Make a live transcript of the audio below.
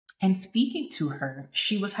And speaking to her,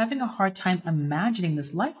 she was having a hard time imagining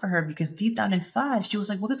this life for her because deep down inside, she was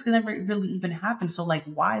like, well, this could never really even happen. So, like,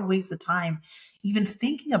 why waste the time even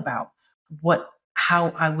thinking about how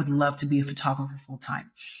I would love to be a photographer full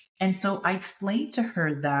time? And so I explained to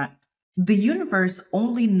her that the universe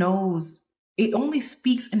only knows, it only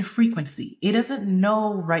speaks in frequency. It doesn't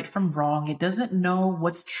know right from wrong. It doesn't know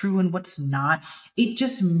what's true and what's not. It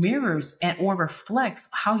just mirrors and or reflects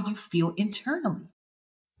how you feel internally.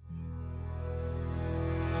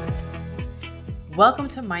 Welcome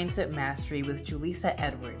to Mindset Mastery with Julissa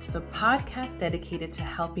Edwards, the podcast dedicated to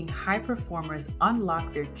helping high performers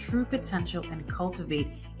unlock their true potential and cultivate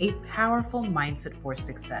a powerful mindset for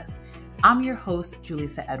success. I'm your host,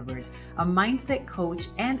 Julissa Edwards, a mindset coach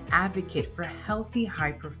and advocate for healthy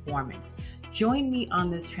high performance. Join me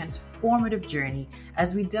on this transformative journey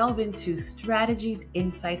as we delve into strategies,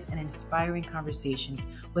 insights, and inspiring conversations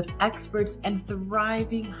with experts and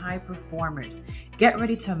thriving high performers. Get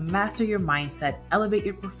ready to master your mindset, elevate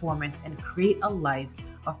your performance, and create a life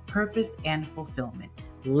of purpose and fulfillment.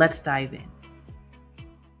 Let's dive in.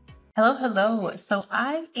 Hello, hello. So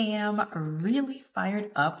I am really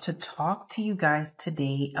fired up to talk to you guys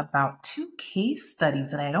today about two case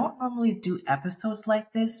studies. And I don't normally do episodes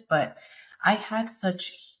like this, but I had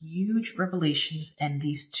such huge revelations in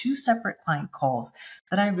these two separate client calls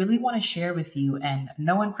that I really want to share with you. And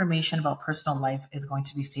no information about personal life is going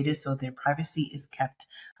to be stated, so their privacy is kept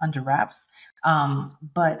under wraps.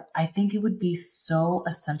 But I think it would be so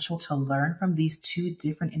essential to learn from these two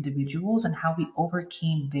different individuals and how we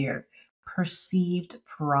overcame their perceived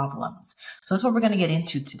problems. So that's what we're going to get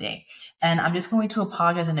into today. And I'm just going to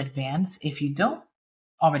apologize in advance if you don't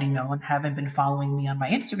already know and haven't been following me on my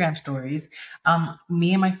Instagram stories.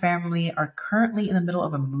 Me and my family are currently in the middle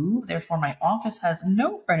of a move. Therefore, my office has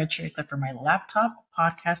no furniture except for my laptop,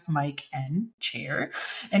 podcast mic, and chair.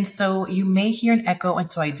 And so you may hear an echo.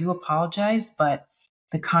 And so I do apologize, but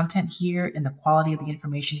the content here and the quality of the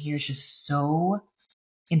information here is just so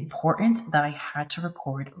important that I had to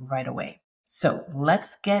record right away. So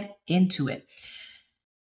let's get into it.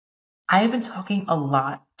 I've been talking a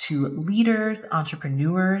lot to leaders,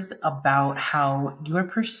 entrepreneurs about how your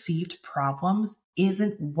perceived problems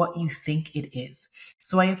isn't what you think it is.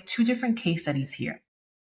 So I have two different case studies here.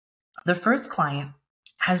 The first client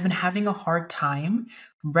has been having a hard time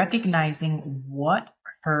recognizing what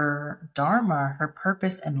her dharma, her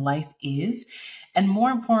purpose in life is. And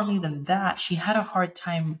more importantly than that, she had a hard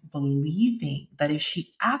time believing that if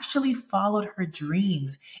she actually followed her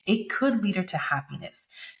dreams, it could lead her to happiness.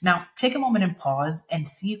 Now, take a moment and pause and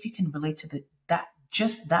see if you can relate to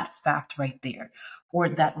that fact right there, or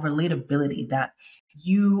that relatability that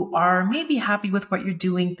you are maybe happy with what you're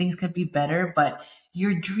doing, things could be better, but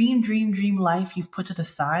your dream life you've put to the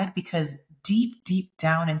side because deep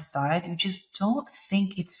down inside, you just don't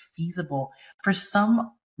think it's feasible for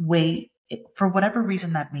some way, for whatever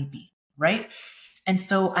reason that may be, right? And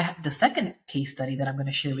so the second case study that I'm going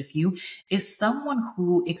to share with you is someone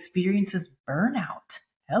who experiences burnout.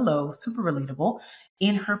 Hello, super relatable,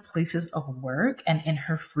 in her places of work and in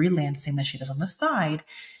her freelancing that she does on the side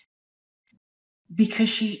because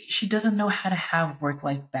she doesn't know how to have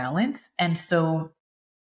work-life balance. And so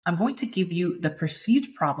I'm going to give you the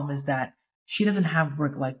perceived problem is that she doesn't have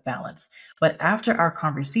work-life balance. But after our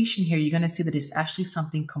conversation here, you're going to see that it's actually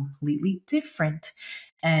something completely different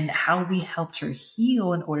and how we helped her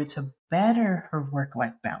heal in order to better her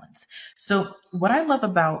work-life balance. So what I love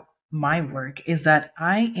about my work is that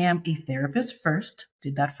I am a therapist first,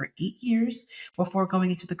 did that for 8 years before going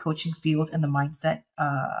into the coaching field and the mindset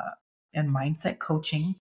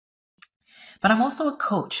coaching, but I'm also a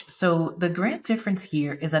coach. So the great difference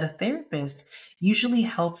here is that a therapist usually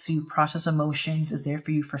helps you process emotions, is there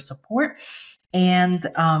for you for support, and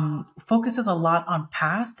focuses a lot on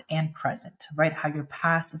past and present, right? How your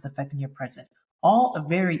past is affecting your present. All are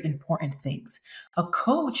very important things. A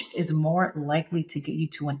coach is more likely to get you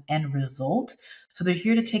to an end result. So they're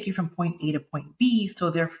here to take you from point A to point B. So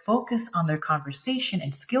their focus on their conversation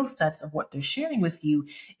and skill sets of what they're sharing with you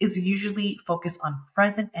is usually focused on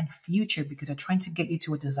present and future because they're trying to get you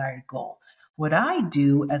to a desired goal. What I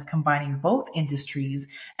do as combining both industries,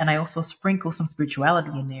 and I also sprinkle some spirituality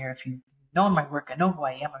in there. If you know my work, I know who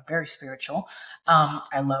I am. I'm very spiritual.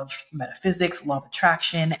 I love metaphysics, law of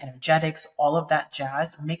attraction, energetics, all of that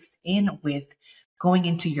jazz mixed in with going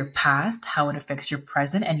into your past, how it affects your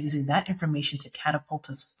present, and using that information to catapult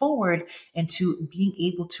us forward into being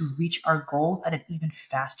able to reach our goals at an even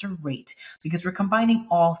faster rate because we're combining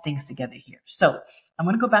all things together here. So I'm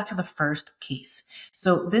going to go back to the first case.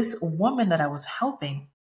 So this woman that I was helping,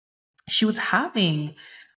 she was having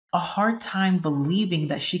a hard time believing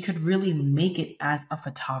that she could really make it as a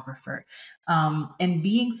photographer. And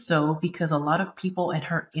being so because a lot of people in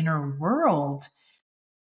her inner world,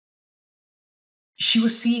 she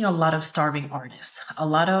was seeing a lot of starving artists, a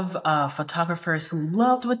lot of photographers who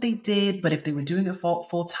loved what they did, but if they were doing it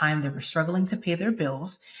full time, they were struggling to pay their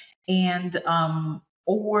bills, and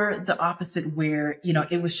or the opposite, where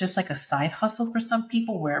it was just like a side hustle for some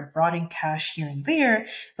people, where it brought in cash here and there,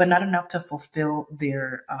 but not enough to fulfill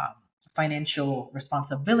their financial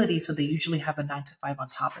responsibility. So they usually have a 9 to 5 on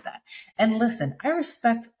top of that. And listen, I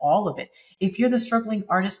respect all of it. If you're the struggling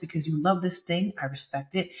artist because you love this thing, I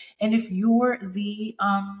respect it. And if you're the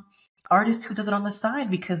artist who does it on the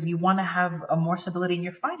side because you want to have a more stability in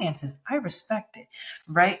your finances, I respect it.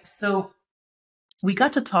 Right. So we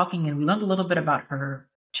got to talking and we learned a little bit about her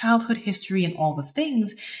childhood history and all the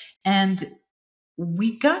things. And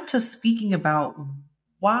we got to speaking about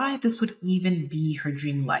why this would even be her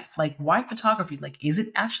dream life. Like, why photography? Like, is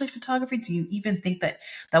it actually photography? Do you even think that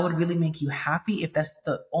that would really make you happy if that's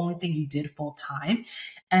the only thing you did full time?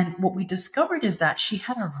 And what we discovered is that she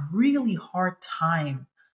had a really hard time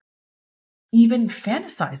even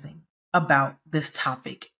fantasizing about this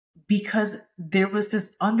topic because there was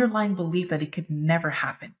this underlying belief that it could never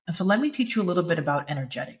happen. And so let me teach you a little bit about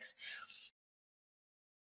energetics.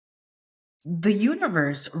 The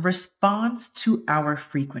universe responds to our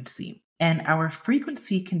frequency, and our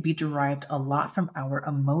frequency can be derived a lot from our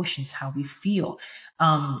emotions, how we feel.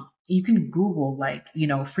 You can Google, like,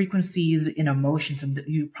 frequencies in emotions, and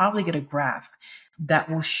you probably get a graph that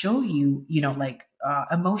will show you, like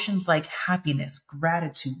emotions like happiness,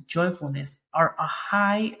 gratitude, joyfulness are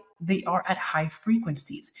they are at high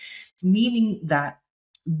frequencies, meaning that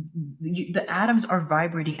the atoms are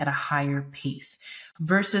vibrating at a higher pace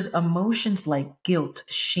versus emotions like guilt,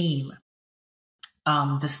 shame,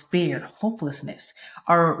 despair, hopelessness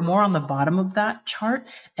are more on the bottom of that chart,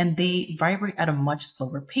 and they vibrate at a much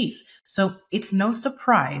slower pace. So it's no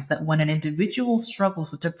surprise that when an individual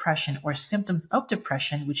struggles with depression or symptoms of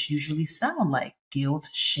depression, which usually sound like guilt,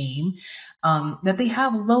 shame, that they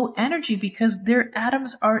have low energy because their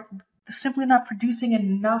atoms are simply not producing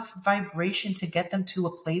enough vibration to get them to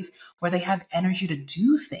a place where they have energy to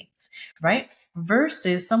do things, right?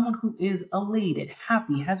 Versus someone who is elated,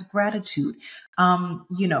 happy, has gratitude.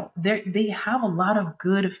 They have a lot of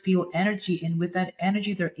good feel energy, and with that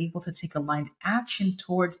energy, they're able to take aligned action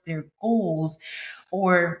towards their goals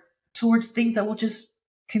or towards things that will just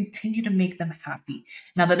continue to make them happy.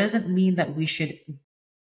 Now, that doesn't mean that we should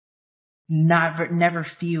never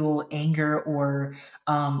feel anger or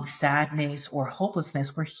sadness or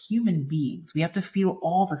hopelessness. We're human beings. We have to feel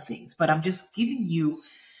all the things. But I'm just giving you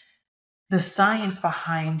the science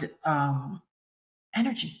behind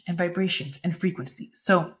energy and vibrations and frequency.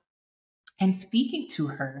 So, and speaking to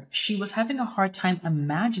her, she was having a hard time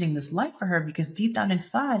imagining this life for her because deep down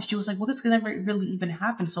inside, she was like, well, this could never really even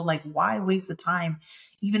happen. So, like, why waste the time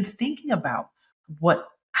even thinking about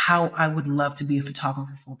how I would love to be a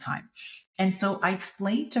photographer full time? And so I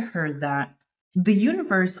explained to her that the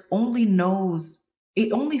universe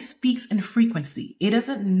it only speaks in frequency. It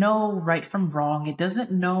doesn't know right from wrong. It doesn't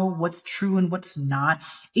know what's true and what's not.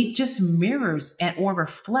 It just mirrors and or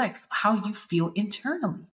reflects how you feel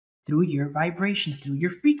internally through your vibrations, through your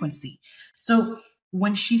frequency. So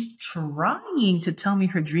when she's trying to tell me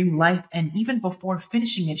her dream life, and even before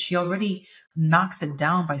finishing it, she already knocks it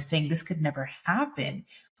down by saying this could never happen.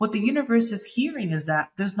 What the universe is hearing is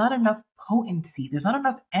that there's not enough potency, there's not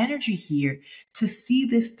enough energy here to see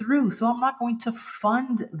this through. So I'm not going to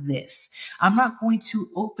fund this. I'm not going to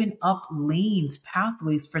open up lanes,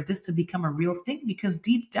 pathways for this to become a real thing because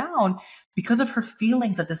deep down, because of her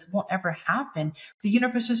feelings that this won't ever happen, the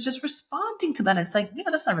universe is just responding to that. It's like,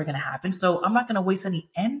 that's never going to happen. So I'm not going to waste any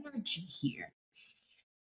energy here.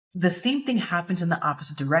 The same thing happens in the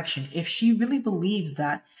opposite direction. If she really believes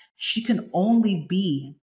that she can only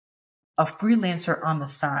be a freelancer on the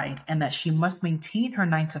side and that she must maintain her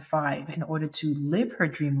 9 to 5 in order to live her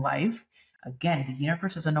dream life, again, the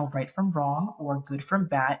universe doesn't know right from wrong or good from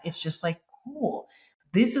bad. It's just like, cool.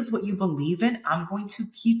 This is what you believe in. I'm going to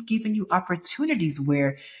keep giving you opportunities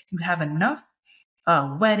where you have enough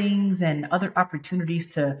weddings and other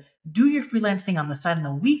opportunities to do your freelancing on the side on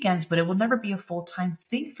the weekends, but it will never be a full-time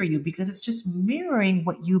thing for you because it's just mirroring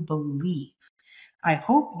what you believe. I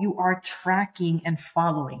hope you are tracking and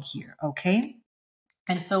following here, okay?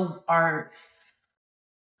 And so our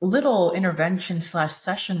little intervention slash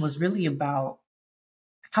session was really about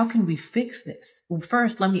how can we fix this? Well,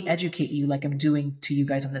 first, let me educate you like I'm doing to you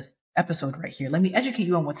guys on this episode right here. Let me educate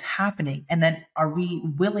you on what's happening. And then are we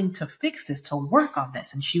willing to fix this, to work on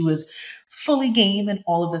this? And she was fully game and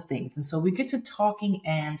all of the things. And so we get to talking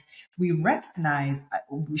and we recognize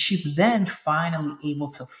she's then finally able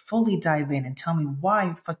to fully dive in and tell me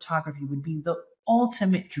why photography would be the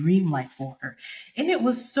ultimate dream life for her. And it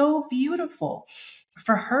was so beautiful.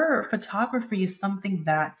 For her, photography is something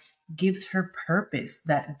that gives her purpose,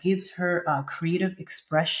 that gives her creative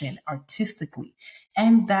expression artistically,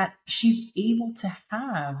 and that she's able to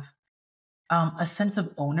have a sense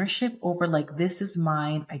of ownership over, like, this is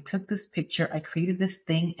mine. I took this picture, I created this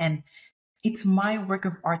thing, and it's my work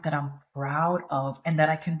of art that I'm proud of and that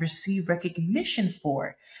I can receive recognition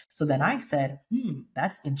for. So then I said,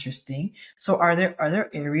 that's interesting. So are there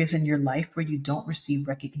areas in your life where you don't receive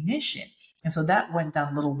recognition? And so that went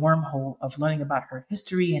down a little wormhole of learning about her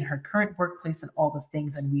history and her current workplace and all the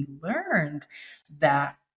things. And we learned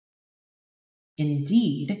that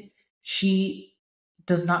indeed she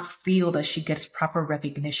does not feel that she gets proper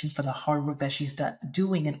recognition for the hard work that she's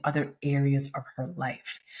doing in other areas of her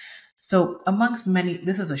life. So amongst many,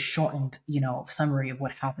 this is a shortened, summary of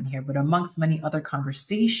what happened here, but amongst many other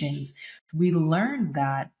conversations, we learned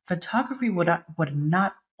that photography would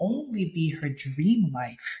not only be her dream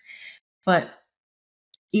life, but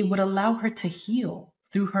it would allow her to heal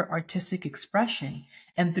through her artistic expression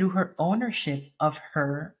and through her ownership of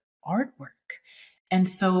her artwork. And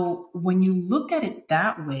so when you look at it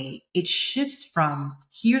that way, it shifts from,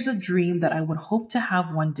 here's a dream that I would hope to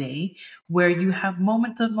have one day, where you have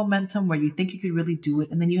moments of momentum where you think you could really do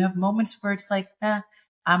it. And then you have moments where it's like,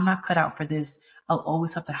 I'm not cut out for this. I'll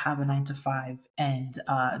always have to have a 9 to 5 and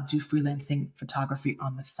do freelancing photography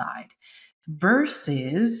on the side.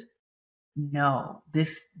 Versus, no,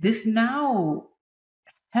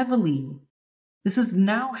 heavily this is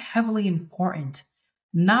now heavily important,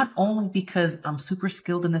 not only because I'm super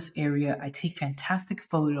skilled in this area, I take fantastic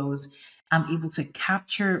photos, I'm able to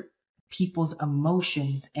capture people's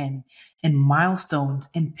emotions and milestones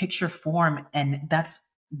in picture form, and that's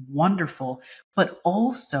wonderful. But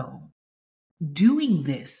also, doing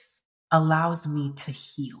this allows me to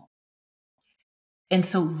heal. And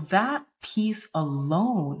so that piece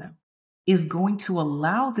alone is going to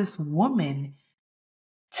allow this woman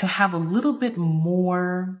to have a little bit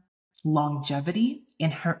more longevity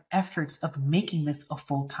in her efforts of making this a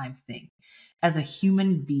full-time thing as a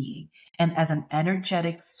human being and as an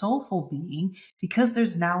energetic, soulful being, because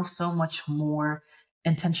there's now so much more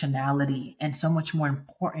intentionality and so much more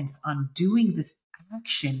importance on doing this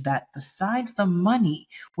action that, besides the money,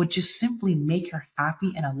 would just simply make her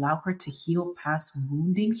happy and allow her to heal past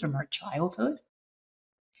woundings from her childhood.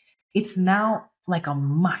 It's now like a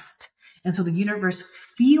must. And so the universe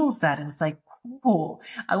feels that and it's like, cool,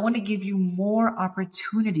 I want to give you more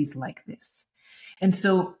opportunities like this. And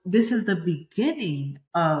so this is the beginning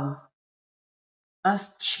of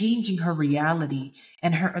us changing her reality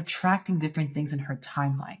and her attracting different things in her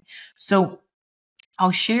timeline. So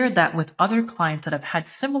I'll share that with other clients that have had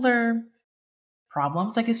similar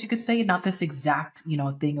problems, I guess you could say, not this exact,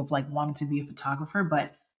 thing of like wanting to be a photographer,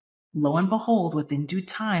 but lo and behold, within due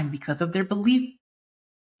time, because of their belief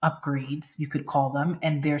upgrades, you could call them,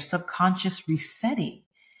 and their subconscious resetting,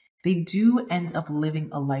 they do end up living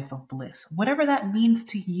a life of bliss, whatever that means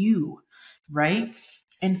to you, right?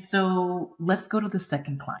 And so let's go to the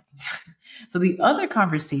second client. So the other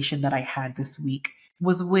conversation that I had this week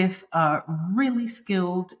was with a really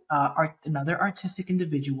skilled, another artistic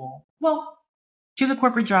individual. Well, she has a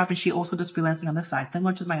corporate job and she also does freelancing on the side,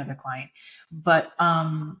 similar to my other client. But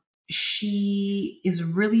she is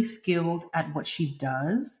really skilled at what she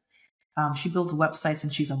does. She builds websites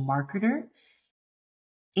and she's a marketer.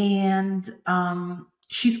 And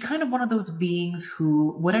she's kind of one of those beings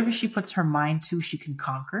who, whatever she puts her mind to, she can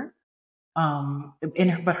conquer.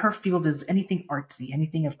 But her field is anything artsy,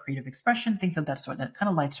 anything of creative expression, things of that sort that kind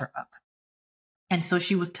of lights her up. And so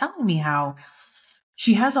she was telling me how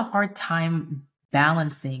she has a hard time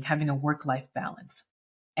balancing, having a work-life balance,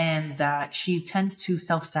 and that she tends to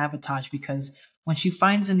self-sabotage because when she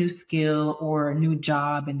finds a new skill or a new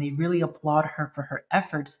job and they really applaud her for her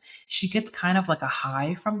efforts, she gets kind of like a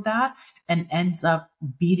high from that and ends up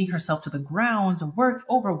beating herself to the ground,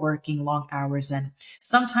 overworking long hours. And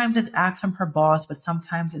sometimes it's acts from her boss, but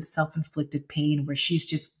sometimes it's self-inflicted pain where she's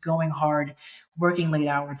just going hard, working late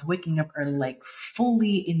hours, waking up early, like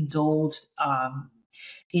fully indulged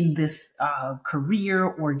in this career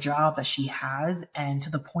or job that she has, and to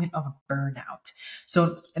the point of burnout.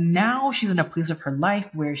 So now she's in a place of her life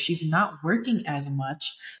where she's not working as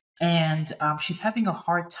much, and she's having a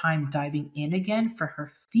hard time diving in again for her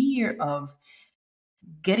fear of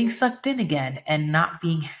getting sucked in again and not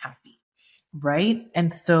being happy. right?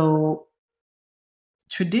 And so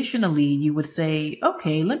traditionally, you would say,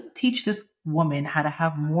 okay, let me teach this woman how to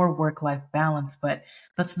have more work life balance, but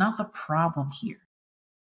that's not the problem here.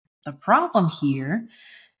 The problem here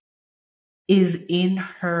is in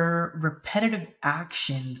her repetitive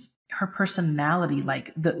actions, her personality.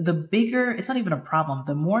 Like the bigger, it's not even a problem.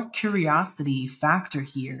 The more curiosity factor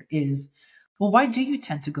here is, well, why do you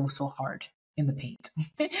tend to go so hard in the paint?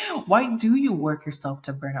 Why do you work yourself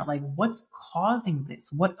to burnout? Like, what's causing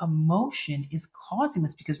this? What emotion is causing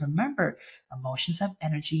this? Because remember, emotions have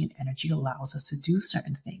energy, and energy allows us to do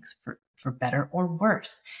certain things for better or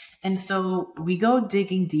worse. And so we go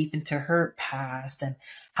digging deep into her past and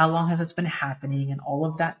how long has this been happening and all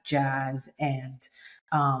of that jazz. And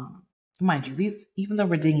um, mind you, these, even though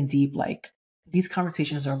we're digging deep, like these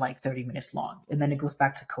conversations are like 30 minutes long. And then it goes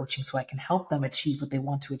back to coaching so I can help them achieve what they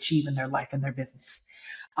want to achieve in their life and their business.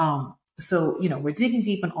 So, we're digging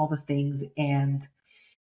deep in all the things. And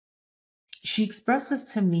she expresses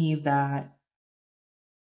to me that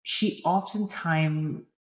she oftentimes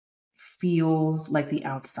feels like the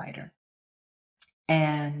outsider.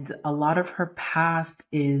 And a lot of her past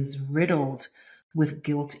is riddled with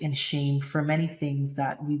guilt and shame for many things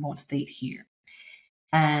that we won't state here.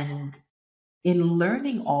 And in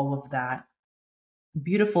learning all of that,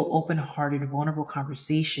 beautiful, open hearted, vulnerable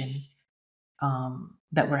conversation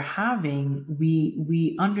that we're having,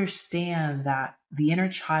 we understand that the inner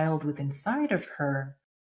child within inside of her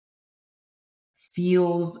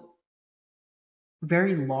feels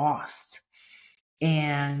very lost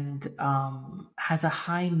and has a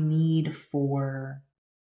high need for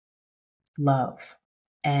love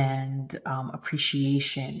and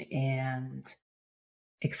appreciation and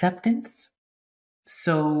acceptance.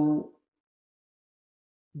 So,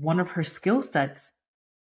 one of her skill sets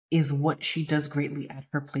is what she does greatly at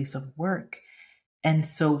her place of work. And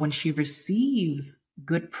so, when she receives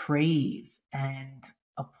good praise and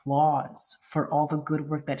applause for all the good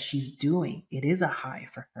work that she's doing, it is a high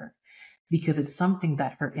for her because it's something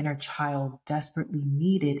that her inner child desperately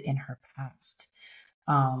needed in her past.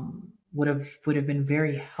 Would have been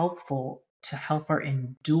very helpful to help her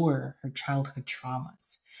endure her childhood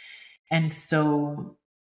traumas. And so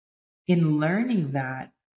in learning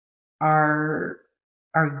that, our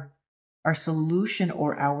our our solution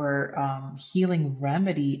or our healing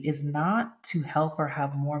remedy is not to help her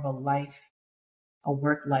have more of a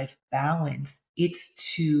work life balance. It's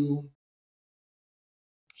to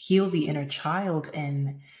heal the inner child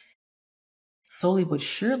and slowly but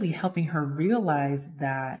surely helping her realize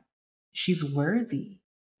that she's worthy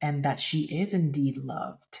and that she is indeed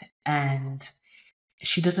loved. And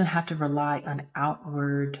she doesn't have to rely on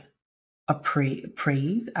outward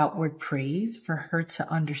praise for her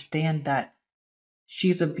to understand that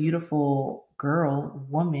she's a beautiful girl,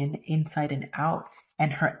 woman, inside and out,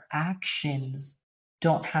 and her actions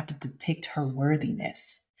don't have to depict her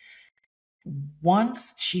worthiness.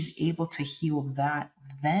 Once she's able to heal that,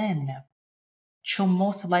 then she'll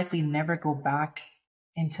most likely never go back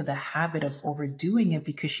into the habit of overdoing it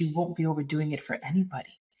because she won't be overdoing it for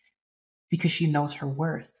anybody because she knows her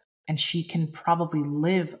worth and she can probably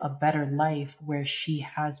live a better life where she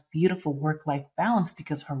has beautiful work life balance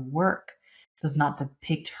because her work does not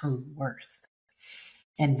depict her worth.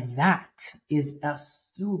 And that is a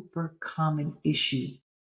super common issue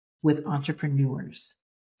with entrepreneurs.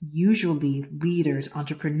 Usually, leaders,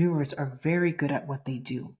 entrepreneurs are very good at what they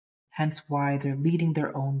do. Hence why they're leading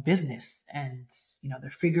their own business and they're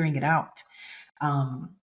figuring it out.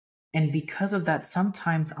 And because of that,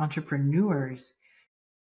 sometimes entrepreneurs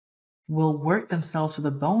will work themselves to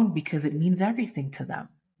the bone because it means everything to them.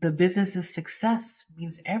 The business's success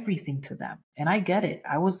means everything to them. And I get it.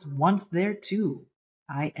 I was once there too.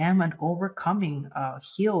 I am an overcoming,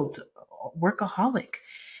 healed workaholic.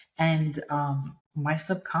 And my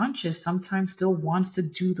subconscious sometimes still wants to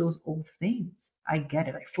do those old things. I get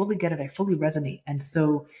it. I fully get it. I fully resonate. And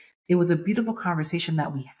so it was a beautiful conversation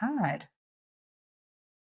that we had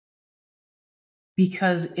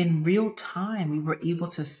because in real time, we were able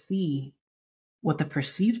to see what the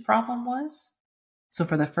perceived problem was. So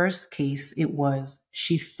for the first case, it was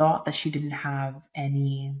she thought that she didn't have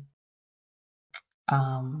any,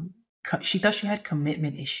 she thought she had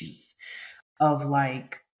commitment issues of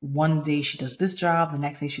like one day she does this job, the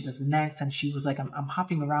next day she does the next. And she was like, I'm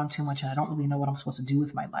hopping around too much and I don't really know what I'm supposed to do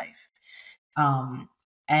with my life.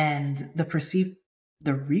 And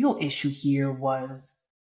the real issue here was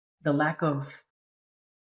the lack of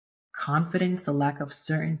confidence, a lack of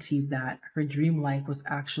certainty that her dream life was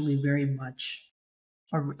actually very much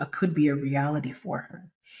or could be a reality for her.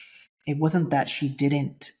 It wasn't that she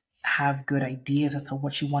didn't have good ideas as to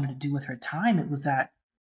what she wanted to do with her time. It was that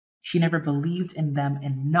she never believed in them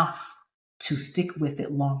enough to stick with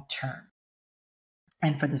it long term.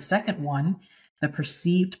 And for the second one, the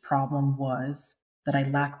perceived problem was that I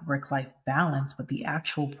lack work life balance, but the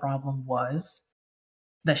actual problem was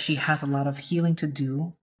that she has a lot of healing to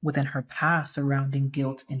do within her past surrounding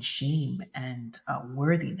guilt and shame and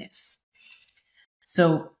worthiness.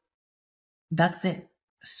 So that's it.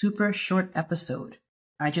 Super short episode.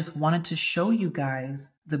 I just wanted to show you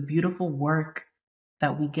guys the beautiful work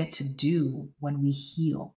that we get to do when we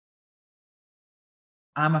heal.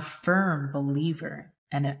 I'm a firm believer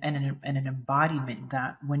and an embodiment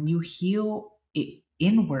that when you heal it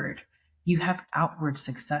inward, you have outward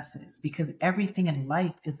successes, because everything in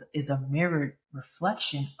life is a mirrored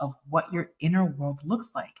reflection of what your inner world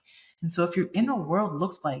looks like. And so if your inner world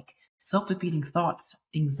looks like self-defeating thoughts,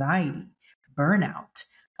 anxiety, burnout,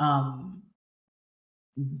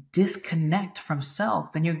 disconnect from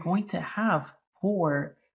self, then you're going to have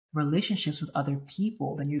poor relationships with other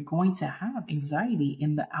people. Then you're going to have anxiety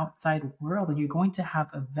in the outside world, and you're going to have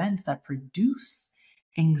events that produce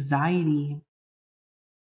anxiety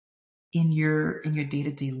in your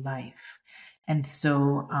day-to-day life. And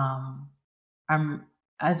so I'm,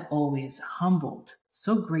 as always, humbled,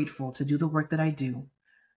 so grateful to do the work that I do,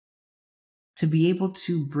 to be able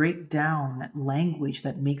to break down language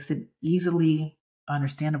that makes it easily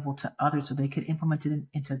understandable to others so they could implement it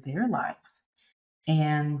into their lives,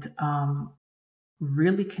 and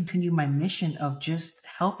really continue my mission of just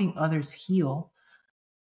helping others heal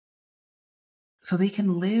so they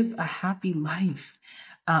can live a happy life,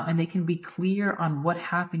 and they can be clear on what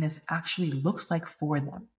happiness actually looks like for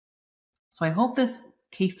them. So I hope this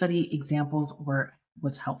case study examples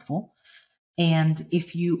was helpful. And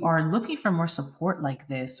if you are looking for more support like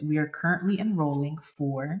this, we are currently enrolling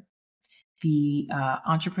for the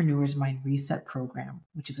Entrepreneur's Mind Reset program,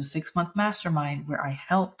 which is a 6-month mastermind where I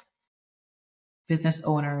help business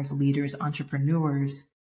owners, leaders, entrepreneurs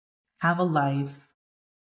have a life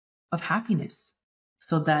of happiness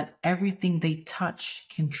so that everything they touch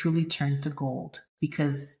can truly turn to gold,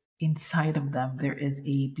 because inside of them there is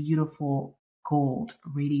a beautiful gold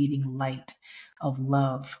radiating light of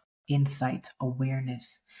love, insight,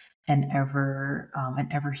 awareness, and ever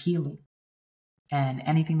healing. And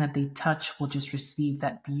anything that they touch will just receive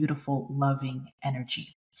that beautiful, loving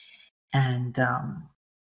energy. And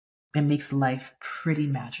it makes life pretty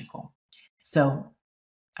magical. So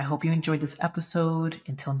I hope you enjoyed this episode.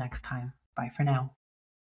 Until next time, bye for now.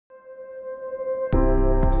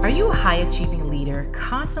 Are you a high-achieving leader,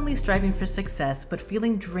 constantly striving for success, but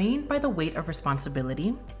feeling drained by the weight of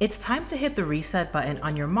responsibility? It's time to hit the reset button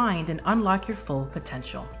on your mind and unlock your full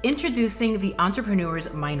potential. Introducing the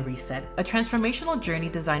Entrepreneur's Mind Reset, a transformational journey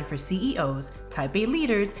designed for CEOs, Type A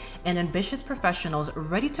leaders, and ambitious professionals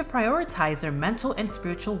ready to prioritize their mental and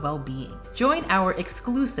spiritual well-being. Join our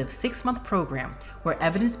exclusive 6-month program where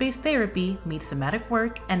evidence-based therapy meets somatic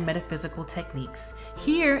work and metaphysical techniques.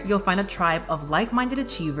 Here, you'll find a tribe of like-minded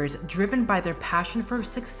achievers driven by their passion for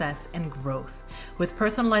success and growth. With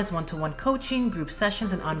personalized one-to-one coaching, group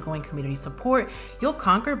sessions, and ongoing community support, you'll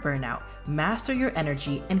conquer burnout, master your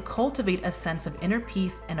energy, and cultivate a sense of inner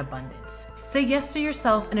peace and abundance. Say yes to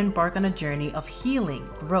yourself and embark on a journey of healing,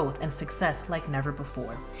 growth, and success like never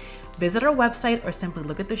before. Visit our website or simply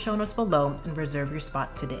look at the show notes below and reserve your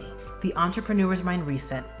spot today. The Entrepreneur's Mind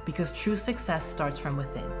Reset, because true success starts from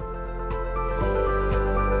within.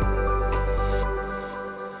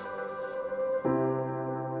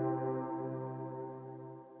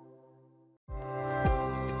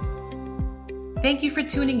 Thank you for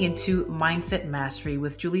tuning into Mindset Mastery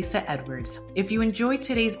with Julissa Edwards. If you enjoyed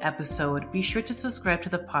today's episode, be sure to subscribe to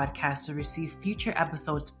the podcast to receive future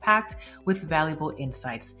episodes packed with valuable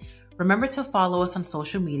insights. Remember to follow us on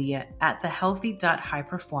social media at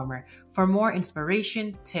thehealthy.highperformer for more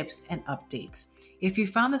inspiration, tips, and updates. If you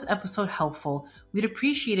found this episode helpful, we'd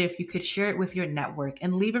appreciate it if you could share it with your network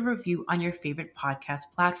and leave a review on your favorite podcast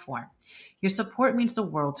platform. Your support means the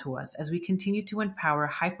world to us as we continue to empower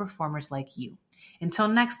high performers like you. Until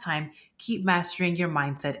next time, keep mastering your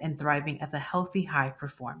mindset and thriving as a healthy high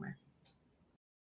performer.